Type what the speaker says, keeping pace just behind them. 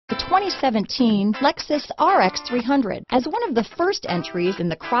2017 Lexus RX 300. As one of the first entries in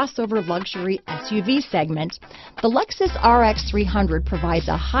the crossover luxury SUV segment, the Lexus RX 300 provides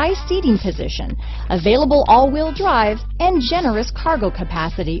a high seating position, available all-wheel drive, and generous cargo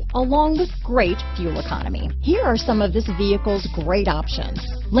capacity, along with great fuel economy. Here are some of this vehicle's great options: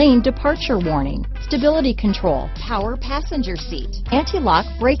 lane departure warning, stability control, power passenger seat, anti-lock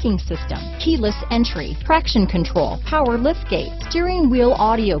braking system, keyless entry, traction control, power liftgate, steering wheel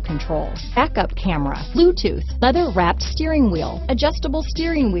audio controls, backup camera, Bluetooth, leather-wrapped steering wheel, adjustable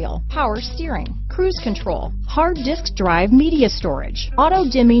steering wheel, power steering, cruise control, hard disk drive media storage,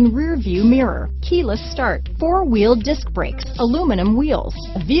 auto-dimming rear view mirror, keyless start, four-wheel disc brakes, aluminum wheels.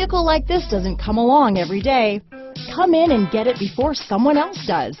 A vehicle like this doesn't come along every day. Come in and get it before someone else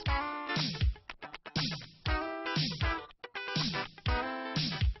does.